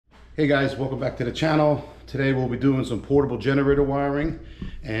Hey guys, welcome back to the channel. Today we'll be doing some portable generator wiring,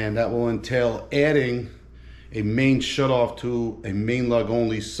 and that will entail adding a main shutoff to a main lug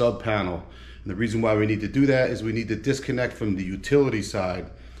only sub panel. And the reason why we need to do that is we need to disconnect from the utility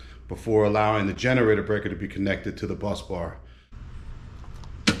side before allowing the generator breaker to be connected to the bus bar.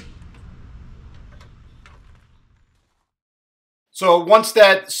 So once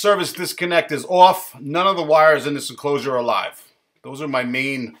that service disconnect is off, none of the wires in this enclosure are live. Those are my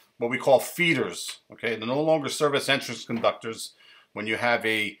main, what we call feeders. Okay, they're no longer service entrance conductors when you have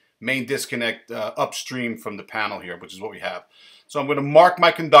a main disconnect upstream from the panel here, which is what we have. So I'm going to mark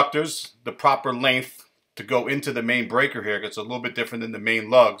my conductors, the proper length to go into the main breaker here. It's a little bit different than the main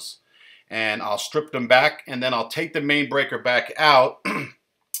lugs. And I'll strip them back, and then I'll take the main breaker back out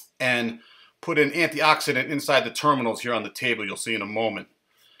and put an antioxidant inside the terminals here on the table. You'll see in a moment.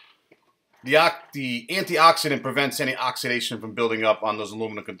 The antioxidant prevents any oxidation from building up on those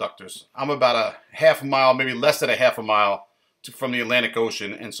aluminum conductors. I'm about a half a mile, maybe less than a half a mile from the Atlantic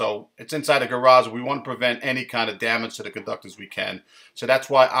Ocean, and so it's inside a garage. We want to prevent any kind of damage to the conductors we can. So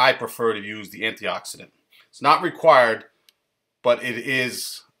that's why I prefer to use the antioxidant. It's not required, but it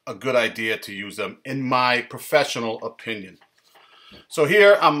is a good idea to use them, in my professional opinion. So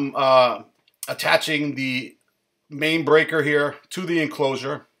here I'm attaching the main breaker here to the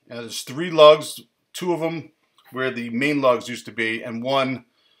enclosure. There's 3 lugs, 2 of them where the main lugs used to be, and one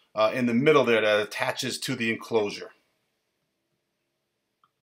in the middle there that attaches to the enclosure.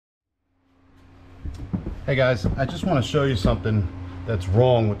 Hey guys, I just want to show you something that's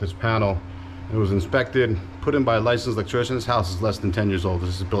wrong with this panel. It was inspected, put in by a licensed electrician. This house is less than 10 years old.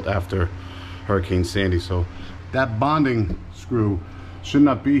 This is built after Hurricane Sandy. So that bonding screw should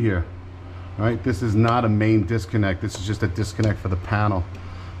not be here. All right, this is not a main disconnect. This is just a disconnect for the panel.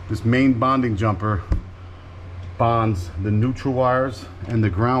 This main bonding jumper bonds the neutral wires and the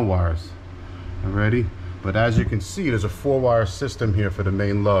ground wires. Alrighty, but as you can see, there's a 4-wire system here for the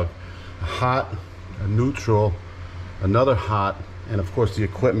main lug. A hot, a neutral, another hot, and of course the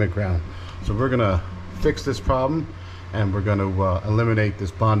equipment ground. So we're gonna fix this problem, and we're gonna eliminate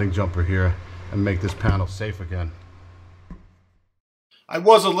this bonding jumper here and make this panel safe again. I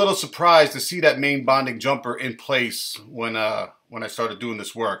was a little surprised to see that main bonding jumper in place when I started doing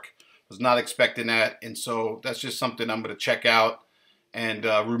this work. I was not expecting that, and so that's just something I'm going to check out and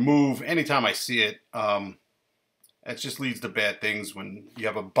remove anytime I see it. It just leads to bad things when you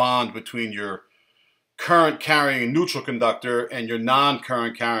have a bond between your current carrying neutral conductor and your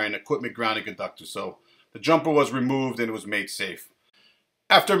non-current carrying equipment grounding conductor. So the jumper was removed and it was made safe.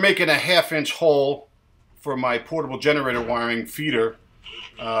 After making a 1/2-inch hole for my portable generator wiring feeder,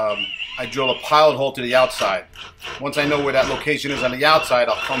 I drill a pilot hole to the outside. Once I know where that location is on the outside,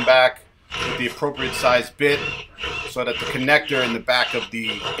 I'll come back with the appropriate size bit so that the connector in the back of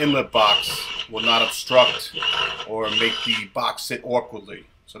the inlet box will not obstruct or make the box sit awkwardly.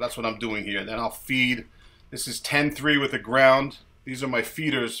 So that's what I'm doing here. Then I'll feed. This is 10-3 with a ground. These are my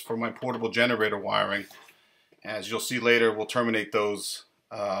feeders for my portable generator wiring. As you'll see later, we'll terminate those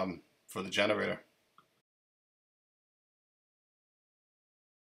for the generator.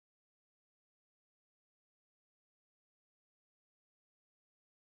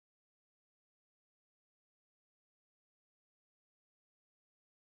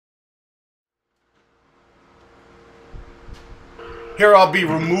 Here I'll be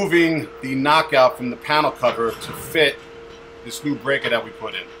removing the knockout from the panel cover to fit this new breaker that we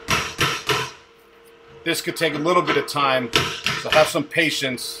put in. This could take a little bit of time, so have some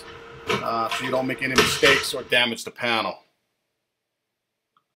patience so you don't make any mistakes or damage the panel.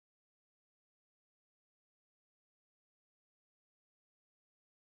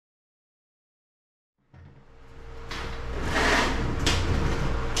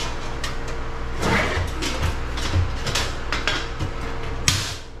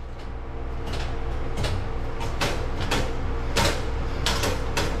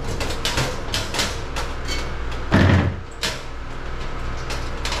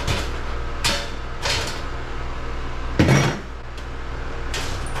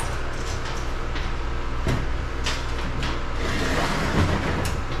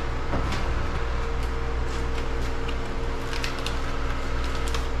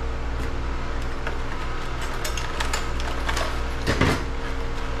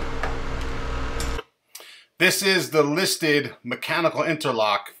 This is the listed mechanical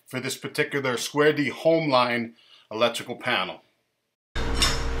interlock for this particular Square D Homeline electrical panel.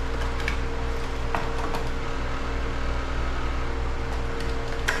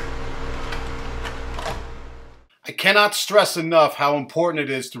 I cannot stress enough how important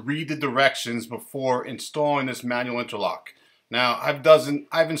it is to read the directions before installing this manual interlock. Now,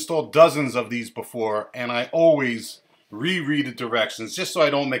 I've installed dozens of these before, and I always reread the directions just so I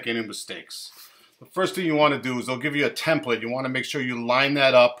don't make any mistakes. The first thing you want to do is they'll give you a template. You want to make sure you line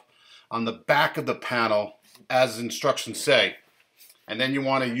that up on the back of the panel as instructions say. And then you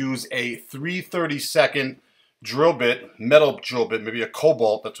want to use a 3/32 drill bit, metal drill bit, maybe a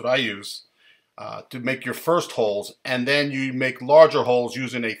cobalt, that's what I use, to make your first holes. And then you make larger holes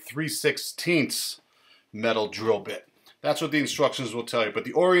using a 3/16 metal drill bit. That's what the instructions will tell you. But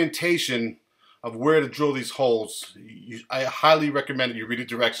the orientation of where to drill these holes, I highly recommend that you read the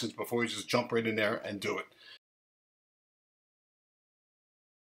directions before you just jump right in there and do it.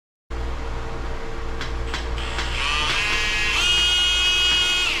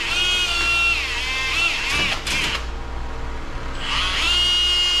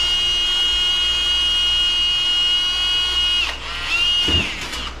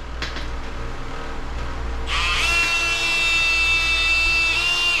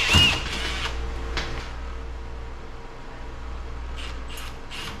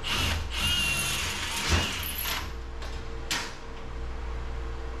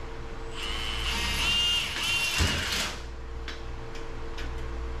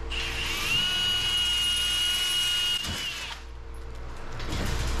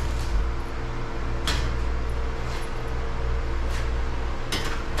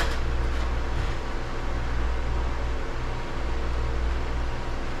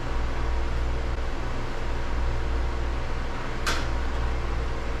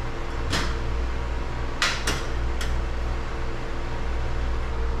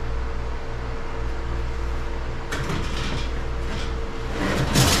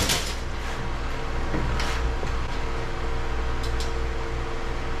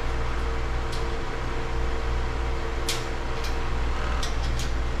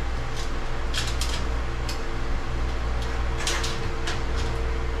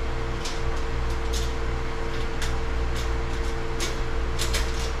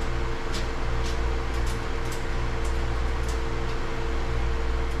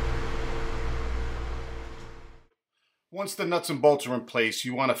 Once the nuts and bolts are in place,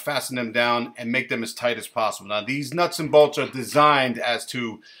 you want to fasten them down and make them as tight as possible. Now, these nuts and bolts are designed as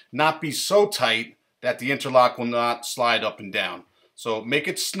to not be so tight that the interlock will not slide up and down. So make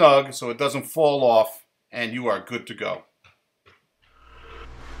it snug so it doesn't fall off, and you are good to go.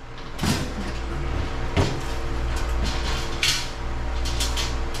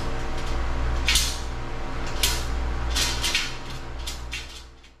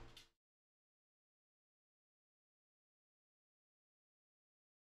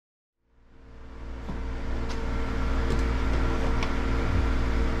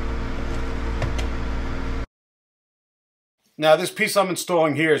 Now, this piece I'm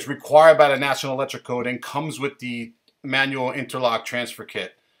installing here is required by the National Electric Code and comes with the manual interlock transfer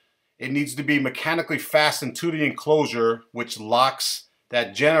kit. It needs to be mechanically fastened to the enclosure, which locks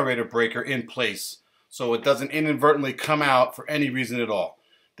that generator breaker in place so it doesn't inadvertently come out for any reason at all.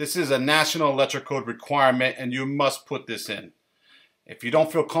 This is a National Electric Code requirement, and you must put this in. If you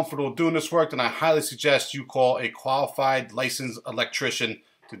don't feel comfortable doing this work, then I highly suggest you call a qualified licensed electrician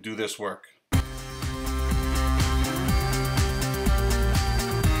to do this work.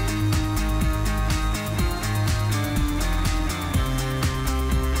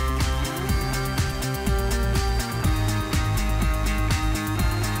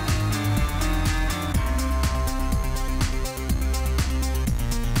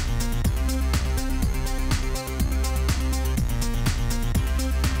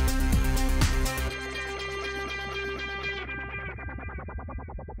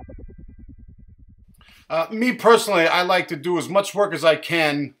 Me personally, I like to do as much work as I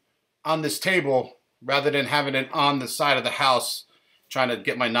can on this table rather than having it on the side of the house trying to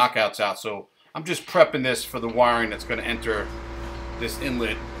get my knockouts out. So I'm just prepping this for the wiring that's going to enter this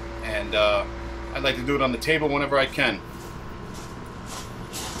inlet, and I like to do it on the table whenever I can.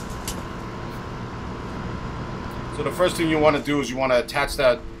 So the first thing you want to do is you want to attach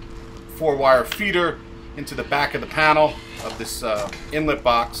that 4-wire feeder into the back of the panel of this inlet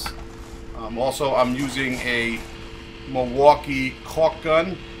box. Also, I'm using a Milwaukee caulk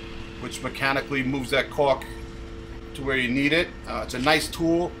gun, which mechanically moves that caulk to where you need it. It's a nice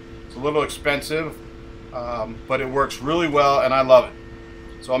tool. It's a little expensive, but it works really well, and I love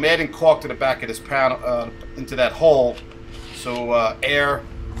it. So I'm adding caulk to the back of this panel, into that hole, so air,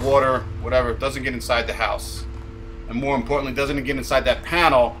 water, whatever, doesn't get inside the house. And more importantly, doesn't get inside that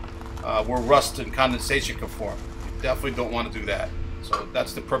panel where rust and condensation can form. You definitely don't want to do that. So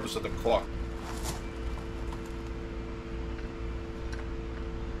that's the purpose of the caulk.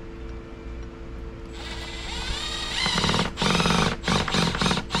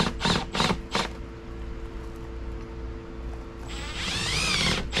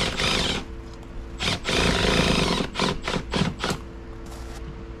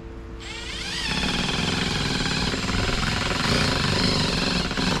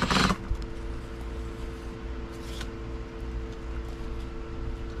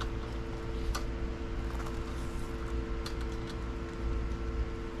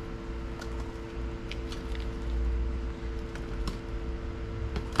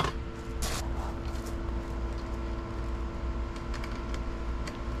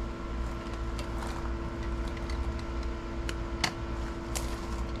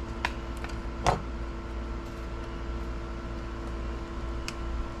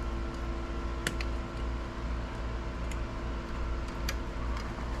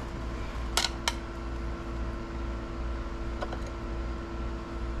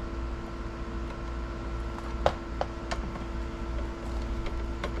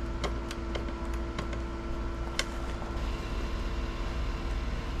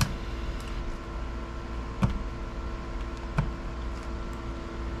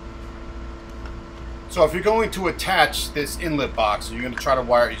 So if you're going to attach this inlet box and you're going to try to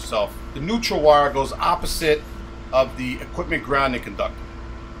wire it yourself, the neutral wire goes opposite of the equipment grounding conductor.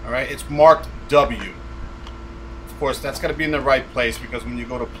 All right, it's marked W. Of course, that's got to be in the right place, because when you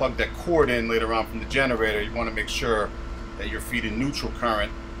go to plug that cord in later on from the generator, you want to make sure that you're feeding neutral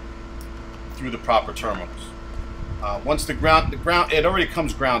current through the proper terminals. Once the ground, it already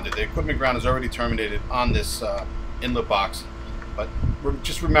comes grounded. The equipment ground is already terminated on this inlet box. But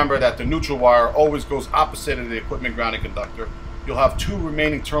just remember that the neutral wire always goes opposite of the equipment grounding conductor. You'll have 2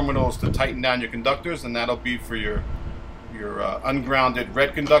 remaining terminals to tighten down your conductors, and that'll be for your ungrounded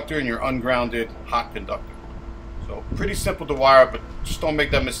red conductor and your ungrounded hot conductor. So pretty simple to wire, but just don't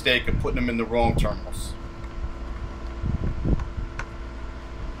make that mistake of putting them in the wrong terminals.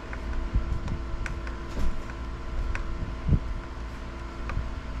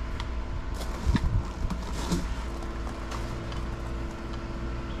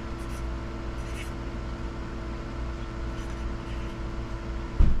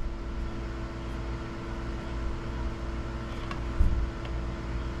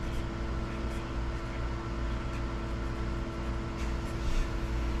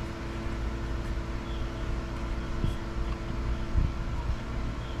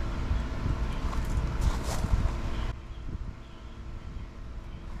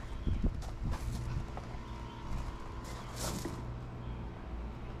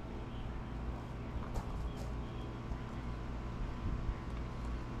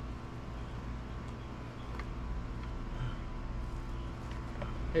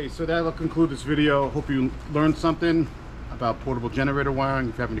 Hey, so that'll conclude this video. Hope you learned something about portable generator wiring.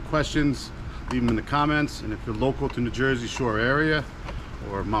 If you have any questions, leave them in the comments. And if you're local to New Jersey Shore area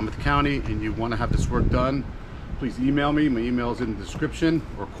or Monmouth County and you want to have this work done, please email me. My email is in the description,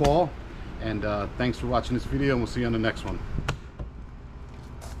 or call. And thanks for watching this video, and we'll see you on the next one.